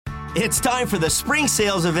It's time for the spring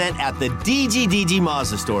sales event at the DGDG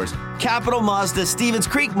Mazda stores. Capital Mazda, Stevens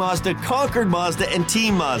Creek Mazda, Concord Mazda, and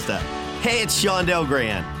Team Mazda. Hey, it's Sean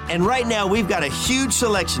Delgrand. And right now, we've got a huge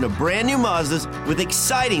selection of brand new Mazdas with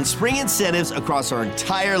exciting spring incentives across our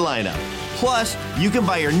entire lineup. Plus, you can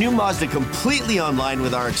buy your new Mazda completely online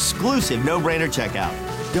with our exclusive no-brainer checkout.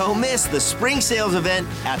 Don't miss the spring sales event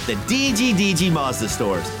at the DGDG Mazda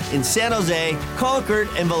stores in San Jose, Concord,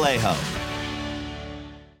 and Vallejo.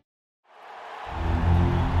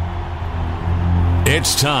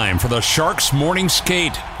 It's time for the Sharks Morning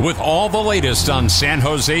Skate with all the latest on San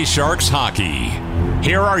Jose Sharks hockey.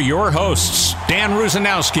 Here are your hosts, Dan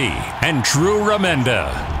Rusanowski and Drew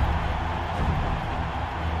Remenda.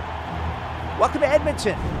 Welcome to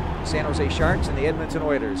Edmonton. San Jose Sharks and the Edmonton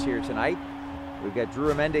Oilers here tonight. We've got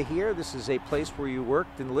Drew Remenda here. This is a place where you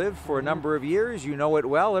worked and lived for a number of years. You know it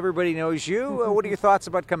well. Everybody knows you. What are your thoughts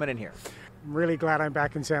about coming in here? I'm really glad I'm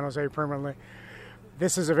back in San Jose permanently.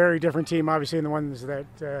 This is a very different team, obviously, than the ones that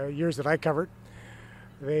years that I covered.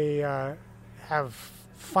 They have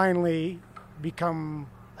finally become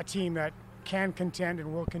a team that can contend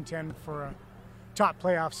and will contend for a top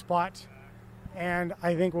playoff spot, and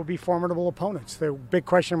I think will be formidable opponents. The big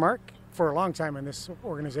question mark for a long time in this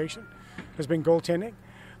organization has been goaltending.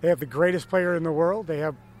 They have the greatest player in the world. They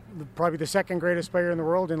have probably the second greatest player in the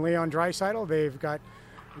world in Leon Draisaitl. They've got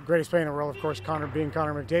the greatest player in the world, of course, Connor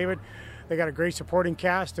McDavid. They got a great supporting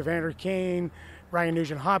cast: Evander Kane, Ryan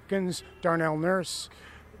Nugent-Hopkins, Darnell Nurse.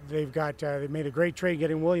 They've made a great trade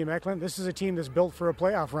getting William Eklund. This is a team that's built for a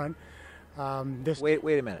playoff run.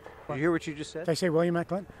 Wait a minute. Did you hear what you just said? Did I say William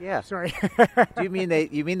Eklund? Yeah. Sorry. Do you mean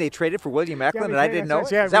they traded for William Eklund and I didn't know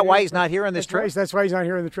it? Yeah, is that why he's not here on this trip? Right. That's why he's not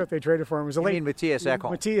here on the trip. They traded for him. It was you mean Matthias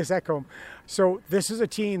Ekholm? Matthias Ekholm. So this is a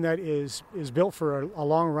team that is built for a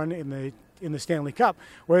long run in the Stanley Cup.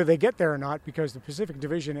 Whether they get there or not, because the Pacific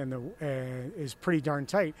Division is pretty darn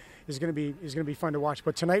tight, is going to be fun to watch.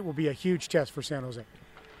 But tonight will be a huge test for San Jose.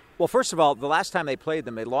 Well, first of all, the last time they played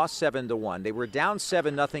them, they lost 7-1. They were down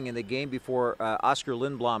 7-0 in the game before Oscar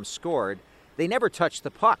Lindblom scored. They never touched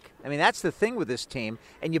the puck. I mean, that's the thing with this team.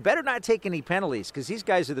 And you better not take any penalties, because these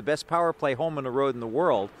guys are the best power play home on the road in the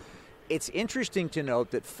world. It's interesting to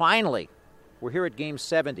note that finally, we're here at Game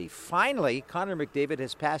 70. Finally, Connor McDavid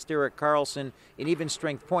has passed Erik Karlsson in even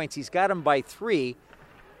strength points. He's got him by 3.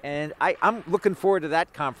 And I'm looking forward to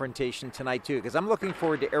that confrontation tonight, too, because I'm looking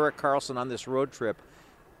forward to Erik Karlsson on this road trip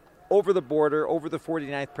over the border, over the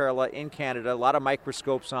 49th parallel in Canada. A lot of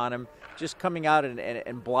microscopes on him, just coming out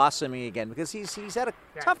and blossoming again, because he's had a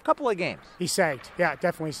tough couple of games. He sagged. Yeah,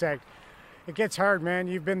 definitely sagged. It gets hard, man.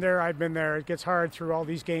 You've been there, I've been there. It gets hard through all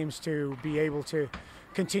these games to be able to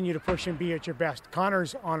continue to push and be at your best.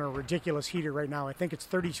 Connor's on a ridiculous heater right now. I think it's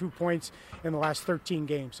 32 points in the last 13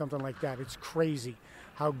 games, something like that. It's crazy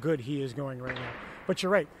how good he is going right now. But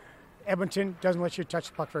you're right. Edmonton doesn't let you touch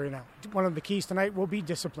the puck very now. One of the keys tonight will be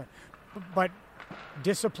discipline. But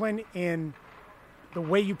discipline in the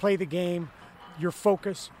way you play the game, your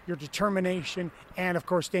focus, your determination, and, of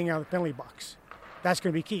course, staying out of the penalty box. That's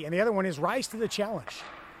going to be key. And the other one is rise to the challenge.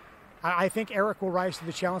 I think Erik will rise to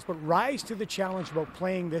the challenge, but rise to the challenge about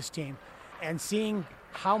playing this team and seeing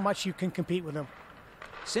how much you can compete with them.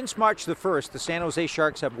 Since March the 1st, the San Jose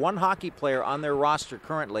Sharks have one hockey player on their roster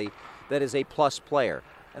currently that is a plus player,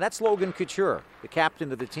 and that's Logan Couture, the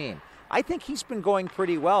captain of the team. I think he's been going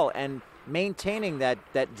pretty well and maintaining that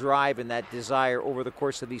drive and that desire over the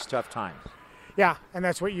course of these tough times. Yeah, and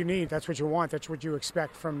that's what you need. That's what you want. That's what you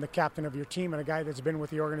expect from the captain of your team and a guy that's been with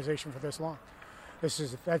the organization for this long.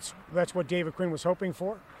 That's what David Quinn was hoping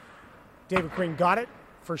for. David Quinn got it,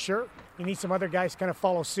 for sure. You need some other guys to kind of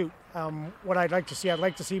follow suit. What I'd like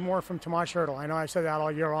to see more from Tomas Hertl. I know I've said that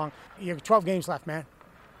all year long. You have 12 games left, man.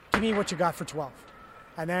 Give me what you got for 12.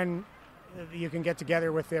 And then you can get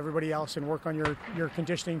together with everybody else and work on your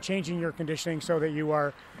conditioning, changing your conditioning so that you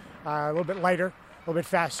are a little bit lighter, a little bit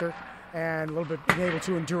faster, and a little bit being able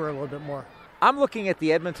to endure a little bit more. I'm looking at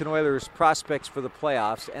the Edmonton Oilers' prospects for the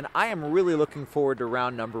playoffs, and I am really looking forward to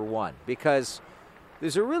round number 1 because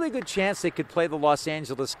there's a really good chance they could play the Los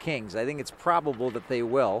Angeles Kings. I think it's probable that they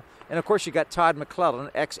will. And, of course, you got Todd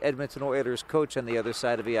McLellan, ex-Edmonton Oilers coach, on the other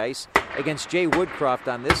side of the ice, against Jay Woodcroft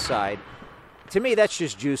on this side. To me, that's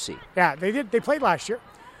just juicy. Yeah, they did. They played last year,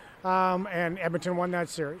 and Edmonton won that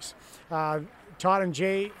series. Todd and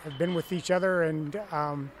Jay have been with each other and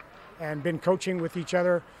been coaching with each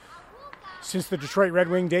other since the Detroit Red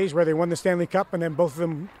Wing days, where they won the Stanley Cup, and then both of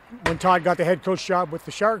them, when Todd got the head coach job with the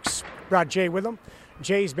Sharks, brought Jay with him.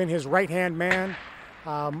 Jay's been his right-hand man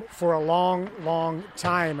for a long, long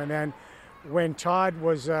time, and then when Todd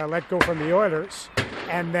was let go from the Oilers,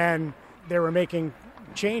 and then they were making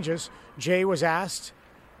changes, Jay was asked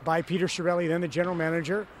by Peter Chiarelli, then the general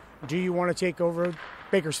manager, do you want to take over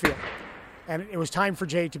Bakersfield? And it was time for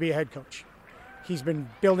Jay to be a head coach. He's been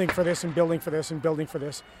building for this and building for this and building for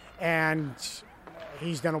this, and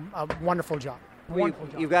he's done a wonderful job.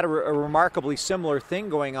 You've got a remarkably similar thing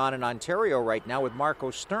going on in Ontario right now with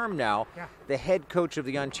Marco Sturm now, the head coach of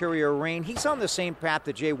the Ontario Reign. He's on the same path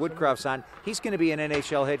that Jay Woodcroft's on. He's going to be an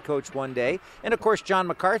NHL head coach one day. And, of course, John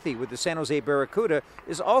McCarthy with the San Jose Barracuda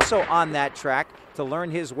is also on that track to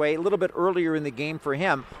learn his way a little bit earlier in the game for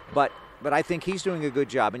him. But I think he's doing a good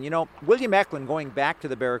job. And, William Eklund going back to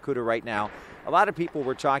the Barracuda right now, a lot of people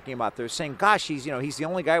were talking about, they're saying, gosh, he's the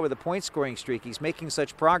only guy with a point-scoring streak. He's making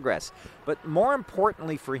such progress. But more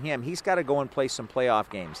importantly for him, he's got to go and play some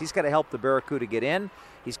playoff games. He's got to help the Barracuda get in.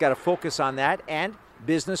 He's got to focus on that. And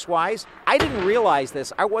business-wise, I didn't realize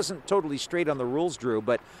this. I wasn't totally straight on the rules, Drew,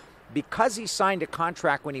 but because he signed a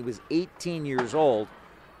contract when he was 18 years old,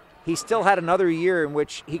 he still had another year in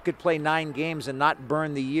which he could play 9 games and not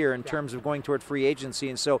burn the year in terms of going toward free agency.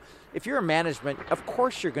 And so if you're a management, of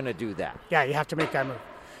course you're going to do that. Yeah, you have to make that move.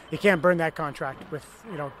 You can't burn that contract with,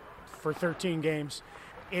 for 13 games.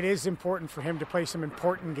 It is important for him to play some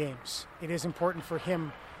important games. It is important for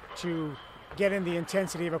him to get in the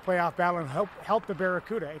intensity of a playoff battle and help the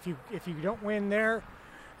Barracuda. If you don't win there,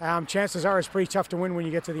 chances are it's pretty tough to win when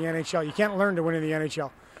you get to the NHL. You can't learn to win in the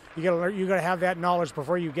NHL. You got to have that knowledge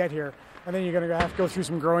before you get here, and then you're going to have to go through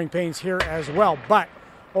some growing pains here as well. But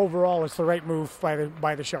overall, it's the right move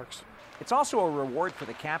by the Sharks. It's also a reward for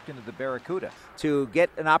the captain of the Barracuda to get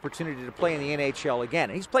an opportunity to play in the NHL again.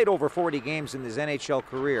 And he's played over 40 games in his NHL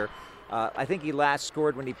career. I think he last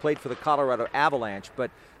scored when he played for the Colorado Avalanche,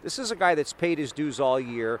 but this is a guy that's paid his dues all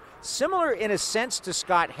year. Similar in a sense to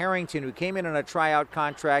Scott Harrington, who came in on a tryout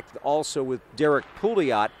contract also with Derek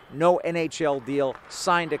Pouliot. No NHL deal,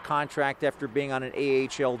 signed a contract after being on an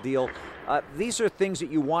AHL deal. These are things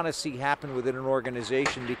that you want to see happen within an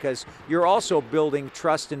organization because you're also building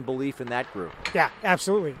trust and belief in that group. Yeah,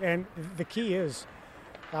 absolutely. And the key is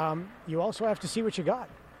you also have to see what you got.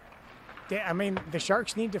 The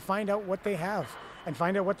Sharks need to find out what they have and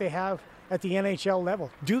find out what they have at the NHL level.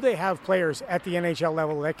 Do they have players at the NHL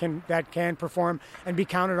level that can perform and be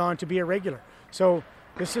counted on to be a regular? So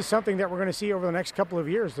this is something that we're going to see over the next couple of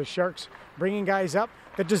years. The Sharks bringing guys up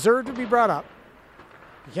that deserve to be brought up.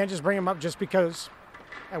 You can't just bring them up just because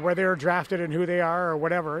where they're drafted and who they are or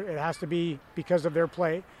whatever. It has to be because of their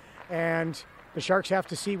play. And the Sharks have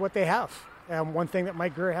to see what they have. And one thing that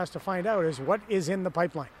Mike Grier has to find out is what is in the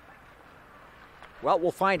pipeline. Well,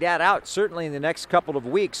 we'll find that out certainly in the next couple of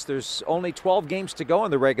weeks. There's only 12 games to go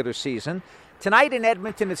in the regular season. Tonight in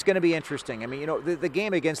Edmonton, it's going to be interesting. The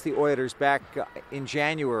game against the Oilers back in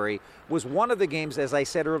January was one of the games, as I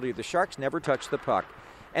said earlier, the Sharks never touched the puck.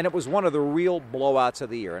 And it was one of the real blowouts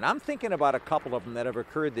of the year. And I'm thinking about a couple of them that have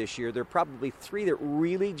occurred this year. There are probably 3 that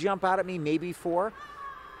really jump out at me, maybe 4.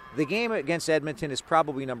 The game against Edmonton is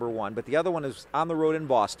probably number 1, but the other one is on the road in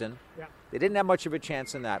Boston. Yeah. They didn't have much of a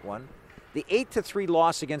chance in that one. The 8-3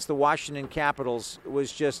 loss against the Washington Capitals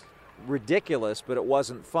was just ridiculous, but it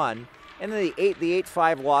wasn't fun. And then the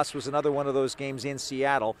 8-5 loss was another one of those games in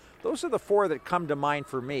Seattle. Those are the 4 that come to mind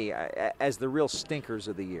for me as the real stinkers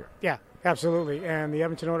of the year. Yeah, absolutely. And the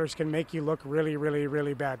Edmonton Oilers can make you look really, really,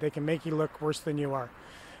 really bad. They can make you look worse than you are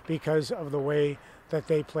because of the way that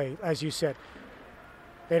they play. As you said,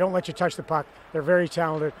 they don't let you touch the puck. They're very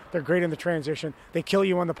talented. They're great in the transition. They kill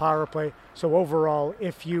you on the power play. So overall,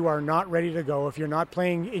 if you are not ready to go, if you're not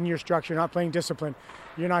playing in your structure, not playing discipline,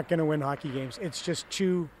 you're not going to win hockey games. It's just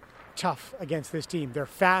too tough against this team. They're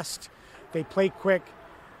fast. They play quick.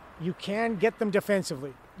 You can get them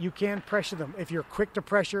defensively. You can pressure them. If you're quick to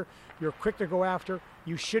pressure, you're quick to go after,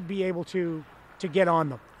 you should be able to get on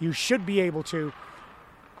them. You should be able to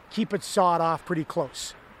keep it sawed off pretty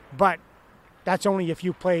close. But that's only if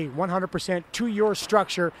you play 100% to your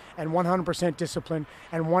structure and 100% discipline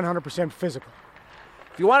and 100% physical.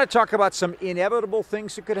 If you want to talk about some inevitable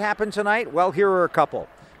things that could happen tonight, well, here are a couple.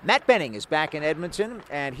 Matt Benning is back in Edmonton,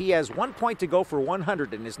 and he has 1 point to go for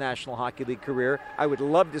 100 in his National Hockey League career. I would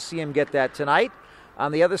love to see him get that tonight.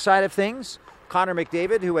 On the other side of things, Connor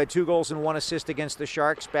McDavid, who had 2 goals and 1 assist against the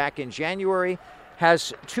Sharks back in January,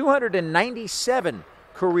 has 297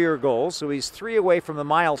 career goals, so he's 3 away from the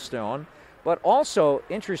milestone. But also,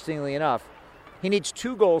 interestingly enough, he needs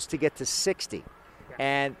 2 goals to get to 60.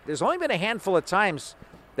 And there's only been a handful of times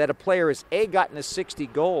that a player has, gotten to 60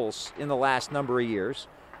 goals in the last number of years,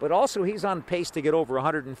 but also he's on pace to get over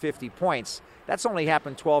 150 points. That's only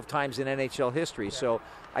happened 12 times in NHL history. So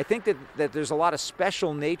I think that there's a lot of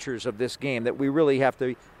special natures of this game that we really have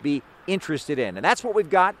to be interested in. And that's what we've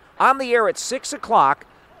got on the air at 6 o'clock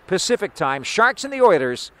Pacific time. Sharks and the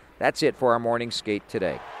Oilers. That's it for our morning skate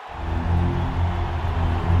today.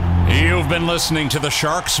 You've been listening to the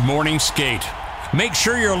Sharks Morning Skate. Make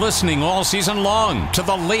sure you're listening all season long to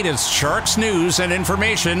the latest Sharks news and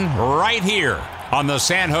information right here on the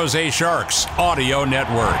San Jose Sharks Audio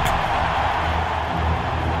Network.